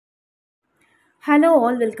Hello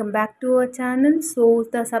all, welcome back to our channel. So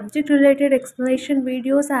the subject related explanation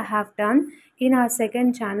videos I have done in our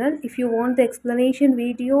second channel. If you want the explanation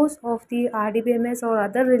videos of the Rdbms or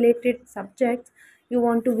other related subjects, you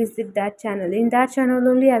want to visit that channel. In that channel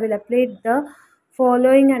only I will upload the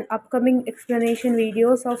following and upcoming explanation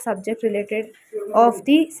videos of subject related of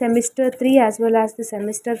the semester 3 as well as the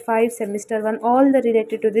semester 5, semester 1, all the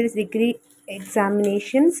related to this degree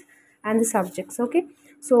examinations and the subjects. Okay,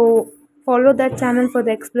 so follow that channel for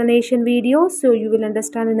the explanation videos so you will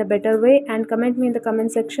understand in a better way, and comment me in the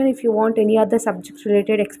comment section if you want any other subject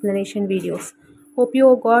related explanation videos. Hope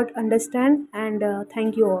you got understand, and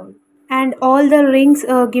thank you all. And all the links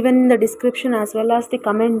given in the description as well as the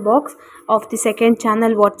comment box of the second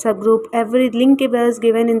channel WhatsApp group, every link is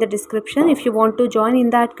given in the description. If you want to join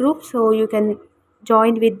in that group, so you can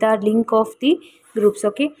join with the link of the groups.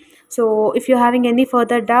 Okay, so if you're having any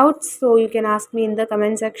further doubts, so you can ask me in the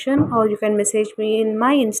comment section or you can message me in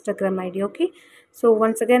my Instagram ID. Okay, so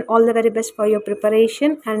once again, all the very best for your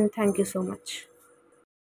preparation and thank you so much.